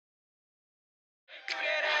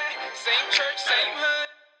Same church, same hood.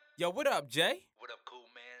 Yo, what up, Jay? What up, cool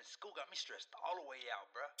man? School got me stressed all the way out,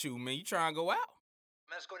 bro. Shoot, man, you trying to go out?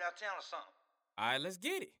 Man, let's go downtown or something. All right, let's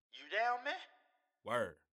get it. You down, man?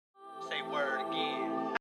 Word. Say word again.